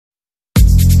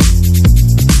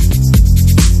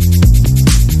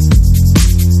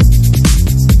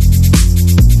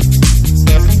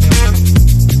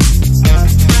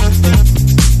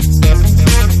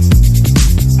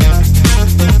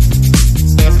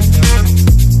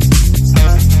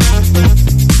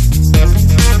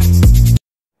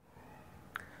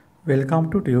Welcome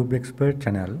to Tube Expert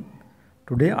channel.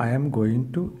 Today I am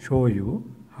going to show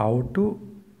you how to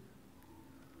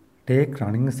take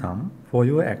running sum for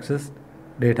your Access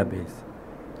database.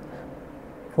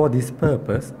 For this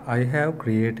purpose, I have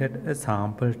created a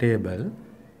sample table.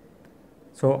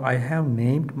 So I have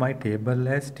named my table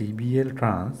as TBL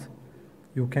trans.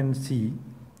 You can see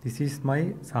this is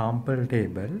my sample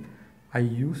table. I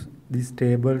use this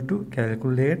table to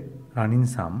calculate running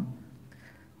sum.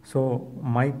 So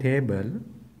my table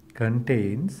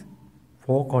contains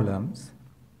 4 columns.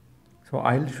 So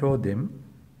I'll show them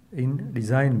in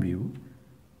design view.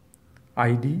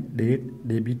 ID, date,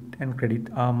 debit and credit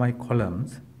are my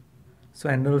columns. So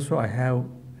and also I have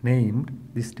named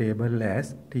this table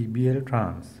as TBL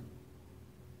trans.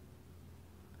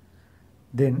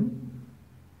 Then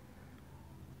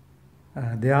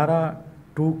there are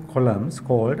 2 columns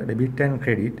called debit and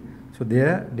credit. So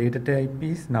their data type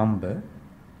is number,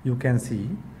 you can see,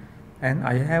 and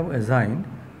I have assigned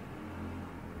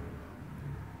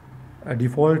a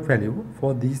default value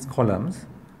for these columns.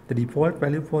 The default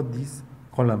value for these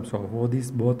columns or for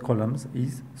these both columns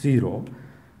is 0.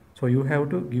 So you have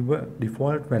to give a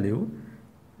default value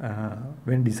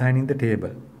when designing the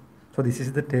table. So this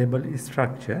is the table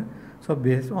structure. So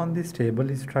based on this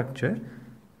table structure,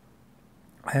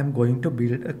 I am going to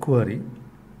build a query.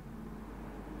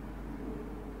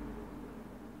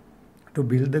 To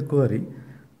build the query,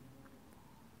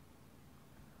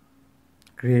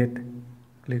 click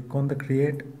on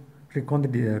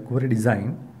the query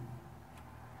design.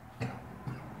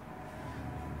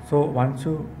 So once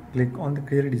you click on the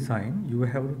query design, you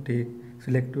have to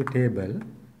select your table.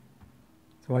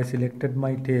 So I selected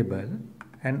my table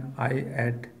and I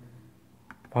add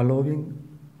following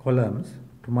columns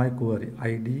to my query: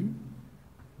 ID,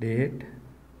 date,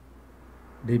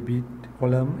 debit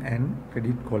column and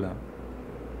credit column.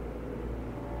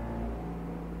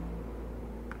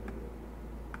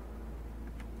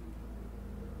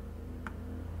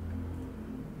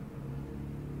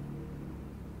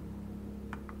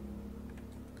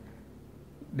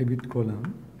 Debit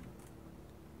column,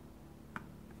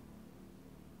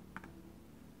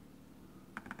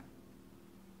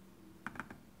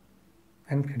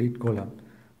 and credit column.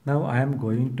 Now I am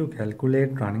going to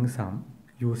calculate running sum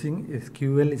using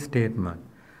SQL statement.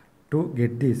 To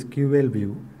get the SQL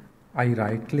view, I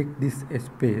right click this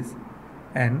space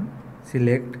and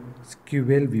select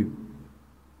SQL view.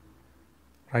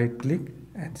 Right click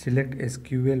and select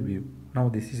SQL view. Now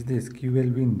this is the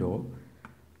SQL window.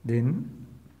 Then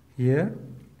here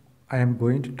I am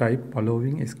going to type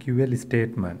following SQL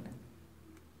statement.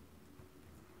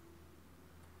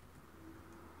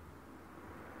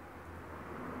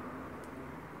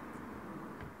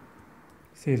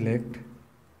 Select.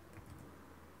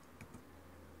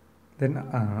 Then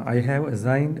I have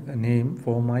assigned a name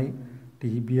for my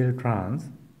TBL trans.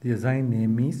 The assigned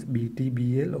name is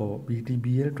BTBL, or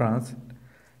BTBL trans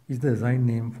is the assigned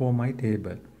name for my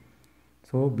table.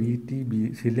 So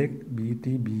select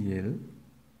BTBL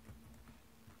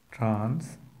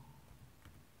trans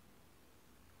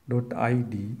dot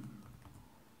ID,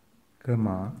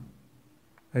 comma,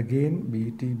 again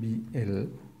BTBL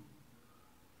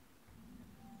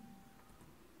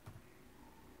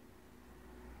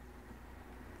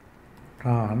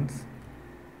trans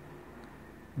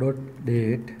dot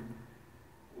date,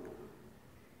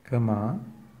 comma,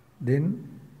 then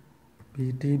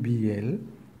BTBL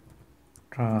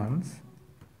trans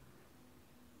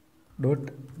dot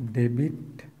debit,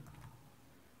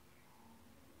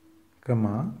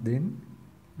 comma, then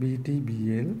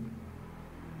BTBL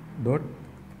dot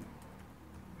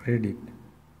credit.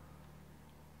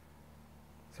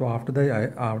 So after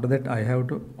that I have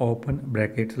to open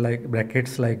brackets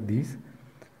like this.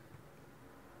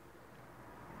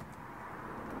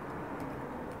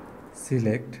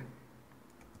 Select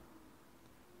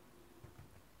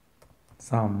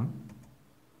sum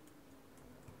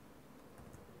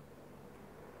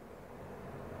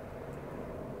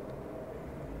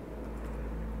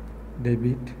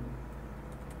debit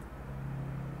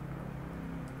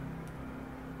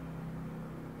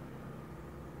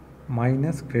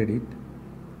minus credit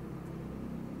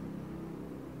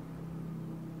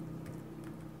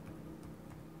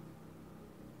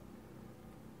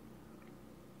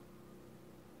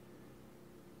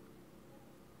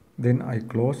then I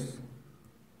close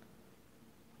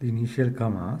the initial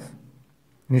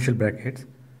brackets.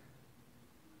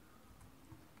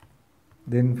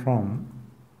 Then from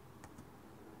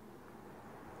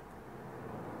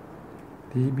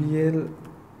TBL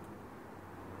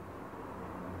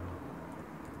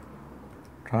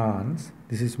trans,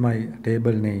 this is my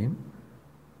table name,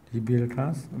 tbl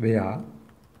trans where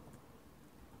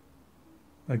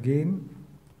again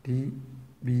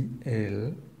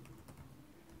tbl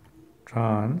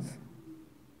trans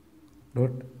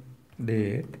dot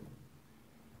date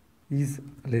is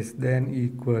less than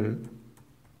equal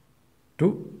to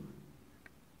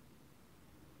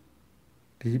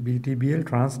btbl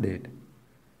trans date.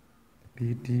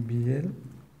 btbl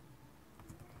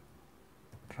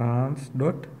trans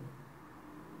dot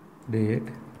date,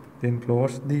 then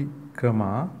close the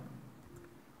comma,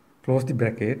 close the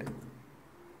bracket,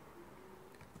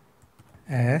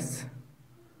 as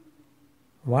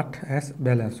what, as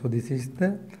balance. So this is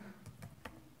the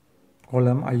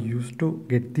column I used to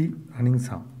get the running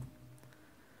sum.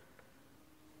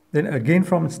 Then again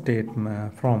from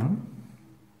statement from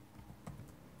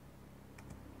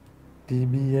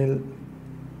tbl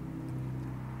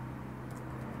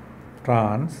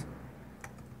trans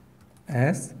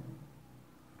as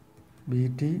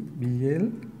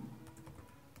btbl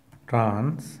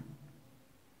trans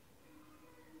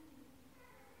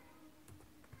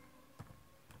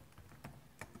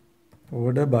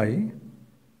order by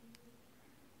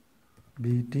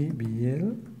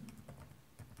btbl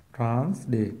trans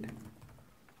date.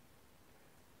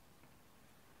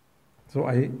 So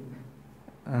I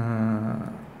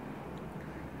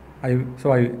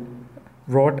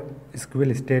wrote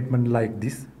SQL statement like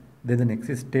this. Then the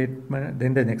next statement,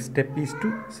 then the next step is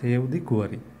to save the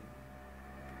query.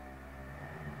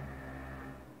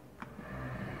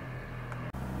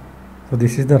 So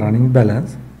this is the running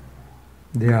balance.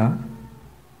 There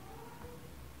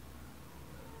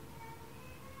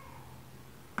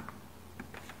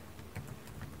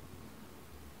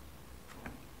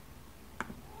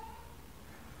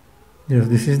yes,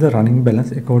 this is the running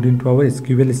balance according to our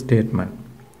SQL statement.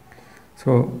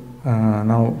 So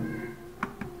now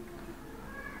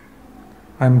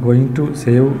I am going to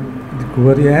save the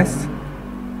query as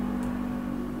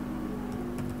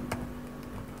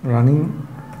running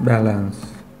balance.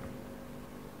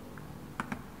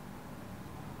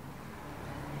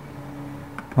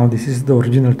 Now this is the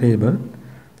original table.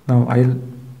 Now I'll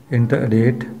enter a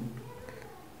date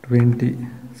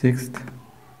 26th.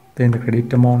 Then the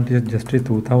credit amount is just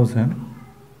 2000.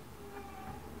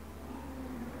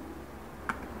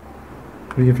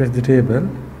 Refresh the table.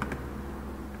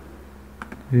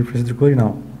 Refresh the query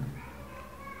now.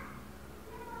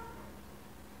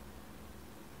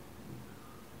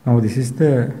 Now this is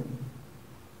the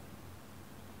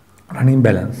running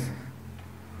balance.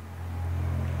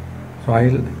 So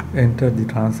I'll enter the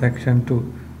transaction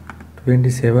to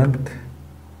 27th.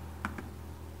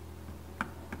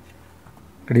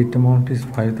 Credit amount is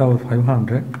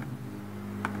 5,500.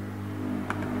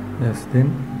 Yes,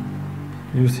 then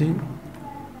you see.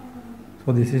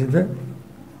 So this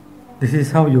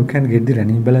is how you can get the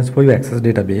running balance for your Access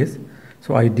database.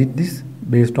 So I did this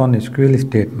based on SQL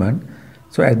statement.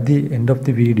 So at the end of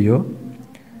the video,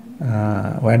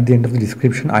 or at the end of the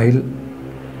description, I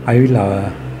will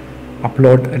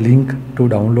upload a link to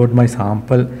download my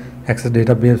sample Access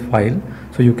database file.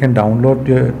 So you can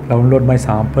download my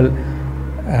sample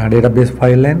database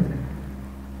file and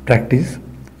practice.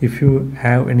 If you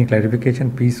have any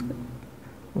clarification, please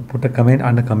put a comment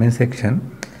under comment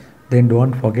section. Then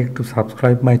don't forget to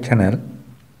subscribe my channel.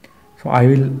 So I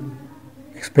will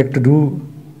expect to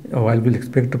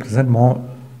present more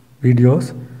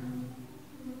videos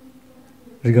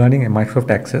regarding Microsoft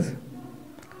Access.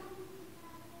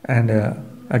 And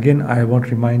again, I want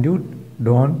to remind you,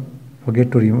 don't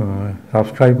forget to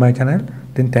subscribe my channel.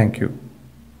 Then thank you.